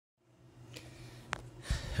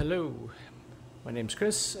Hello, my name's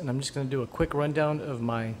Chris, and I'm just going to do a quick rundown of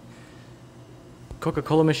my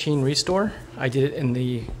Coca-Cola machine restore. I did it in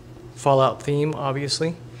the Fallout theme,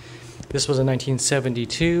 obviously. This was a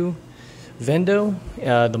 1972 Vendo.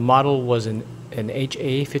 The model was an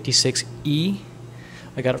HA56E.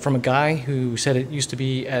 I got it from a guy who said it used to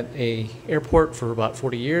be at an airport for about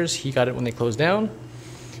 40 years. He got it when they closed down,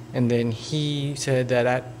 and then he said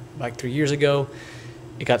that like 3 years ago,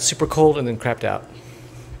 it got super cold and then crapped out.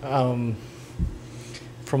 From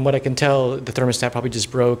what I can tell, the thermostat probably just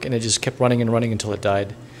broke and it just kept running and running until it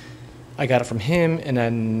died. I got it from him, and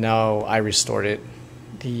then now I restored it.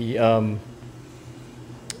 The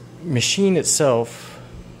machine itself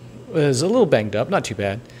was a little banged up, not too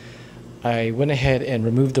bad. I went ahead and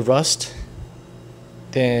removed the rust.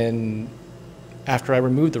 Then after I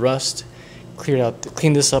removed the rust,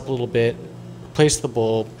 cleaned this up a little bit, replaced the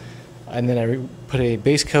bulb, and then I put a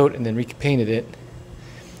base coat and then repainted it.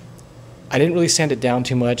 I didn't really sand it down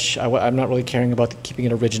too much. I'm not really caring about keeping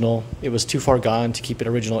it original. It was too far gone to keep it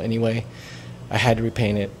original anyway. I had to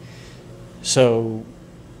repaint it. So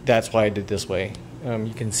that's why I did this way.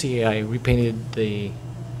 You can see I repainted the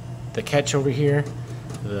catch over here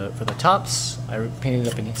for the tops. I repainted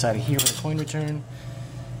it up inside of here for the coin return.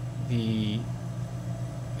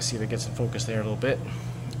 Let's see if it gets in focus there a little bit.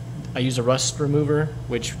 I used a rust remover,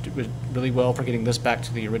 which was really well for getting this back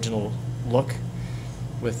to the original look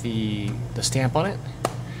with the stamp on it.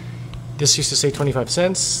 This used to say 25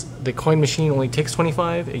 cents. The coin machine only takes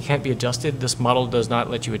 25. It can't be adjusted. This model does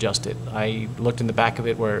not let you adjust it. I looked in the back of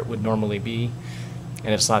it where it would normally be,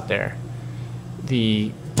 and it's not there.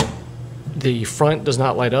 The front does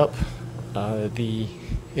not light up.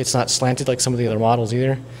 It's not slanted like some of the other models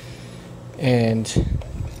either. And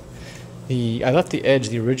I left the edge,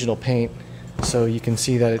 the original paint, so you can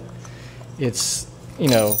see that it's, you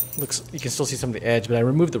know, you can still see some of the edge, but I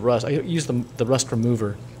removed the rust. I used the rust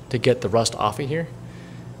remover to get the rust off of here,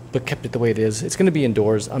 but kept it the way it is. It's going to be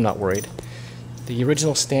indoors. I'm not worried. The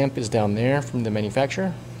original stamp is down there from the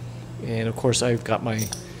manufacturer, and of course I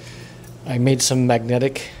made some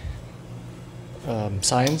magnetic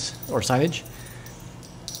signs or signage,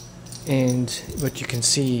 and what you can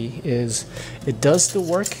see is it does still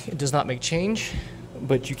work. It does not make change,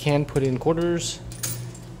 but you can put in quarters.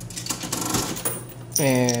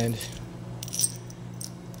 And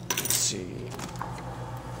let's see,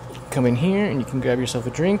 come in here and you can grab yourself a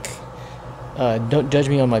drink. Don't judge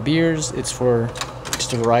me on my beers, it's for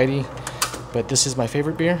just a variety, but this is my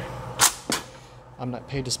favorite beer. I'm not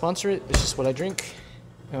paid to sponsor it, it's just what I drink.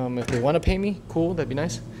 If they want to pay me, cool, that'd be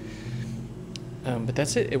nice. But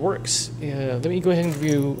that's it, it works. Let me go ahead and give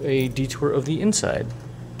you a detour of the inside.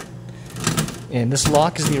 And this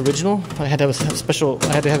lock is the original. I had to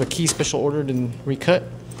have a key special ordered and recut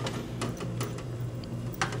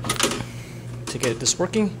to get this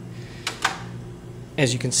working.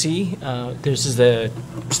 As you can see, this is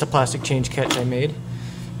just a plastic change catch I made.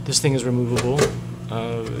 This thing is removable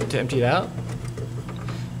to empty it out.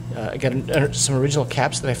 I got some original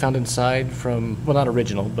caps that I found inside from, well, not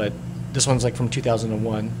original, but this one's like from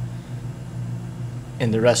 2001.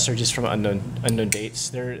 And the rest are just from unknown dates.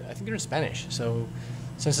 I think they're in Spanish. So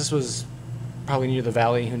since this was probably near the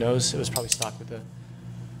valley, who knows? It was probably stocked with the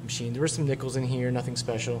machine. There were some nickels in here, nothing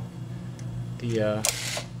special.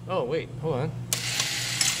 Oh wait, hold on.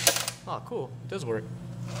 Oh, cool, it does work.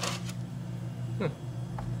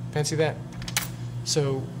 Fancy that.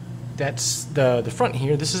 So that's the front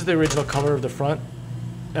here. This is the original color of the front.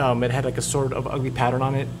 It had like a sort of ugly pattern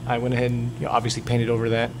on it. I went ahead and obviously painted over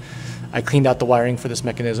that. I cleaned out the wiring for this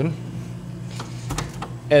mechanism.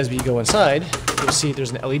 As we go inside, you'll see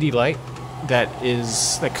there's an LED light that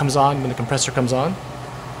comes on when the compressor comes on.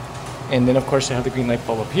 And then of course I have the green light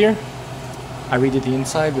bulb up here. I redid the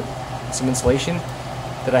inside with some insulation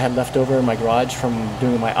that I had left over in my garage from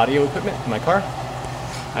doing my audio equipment in my car.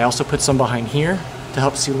 I also put some behind here to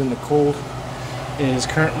help seal in the cold. It is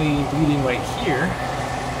currently bleeding right here.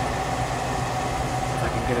 If I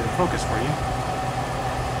can get it in focus for you.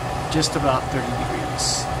 Just about 30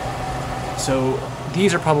 degrees. So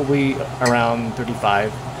these are probably around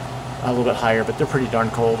 35, a little bit higher, but they're pretty darn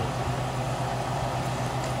cold.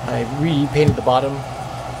 I repainted the bottom,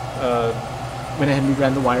 went ahead and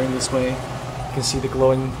reran the wiring this way. You can see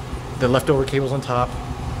the leftover cables on top.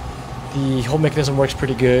 The whole mechanism works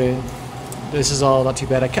pretty good. This is all not too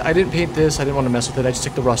bad. I didn't paint this, I didn't want to mess with it, I just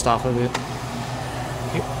took the rust off of it.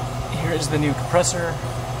 Here is the new compressor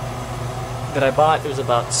that I bought. It was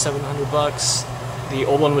about 700 bucks. The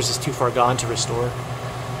old one was just too far gone to restore.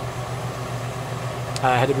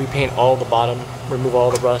 I had to repaint all the bottom, remove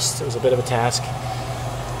all the rust. It was a bit of a task.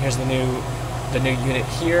 Here's the new the new unit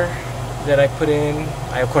here that I put in.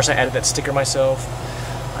 Of course, I added that sticker myself.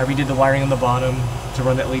 I redid the wiring on the bottom to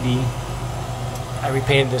run that LED. I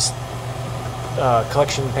repainted this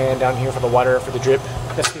collection pan down here for the water for the drip.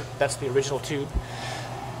 That's the original tube.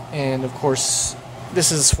 And of course,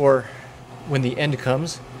 this is for when the end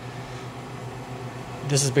comes.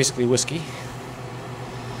 This is basically whiskey.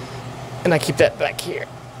 And I keep that back here,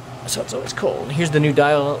 so it's always cold. Here's the new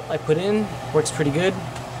dial I put in. Works pretty good.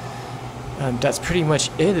 That's pretty much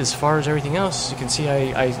it as far as everything else. You can see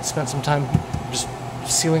I spent some time just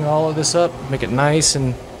sealing all of this up, make it nice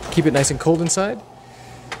and keep it nice and cold inside.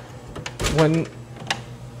 One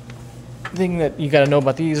thing that you got to know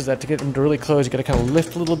about these is that to get them to really close, you got to kind of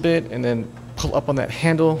lift a little bit and then pull up on that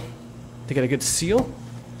handle to get a good seal.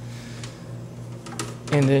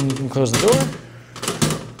 And then you can close the door.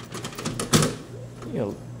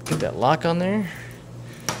 You'll get that lock on there.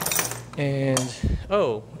 And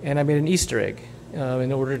and I made an Easter egg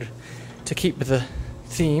in order to keep with the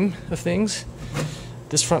theme of things.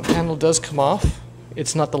 This front panel does come off.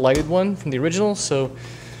 It's not the lighted one from the original, so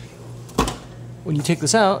when you take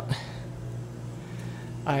this out,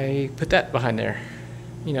 I put that behind there.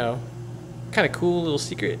 You know, kind of cool little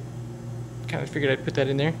secret. Kind of figured I'd put that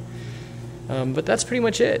in there. But that's pretty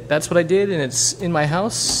much it. That's what I did, and it's in my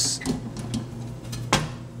house.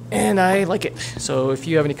 And I like it. So if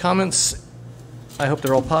you have any comments, I hope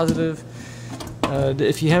they're all positive.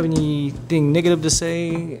 If you have anything negative to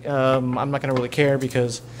say, I'm not going to really care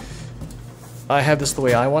because I have this the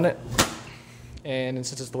way I want it. And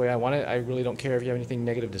since it's the way I want it, I really don't care if you have anything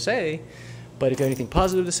negative to say. But if you have anything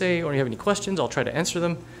positive to say or you have any questions, I'll try to answer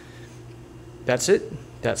them. That's it.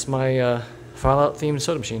 That's my Fallout themed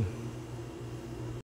soda machine.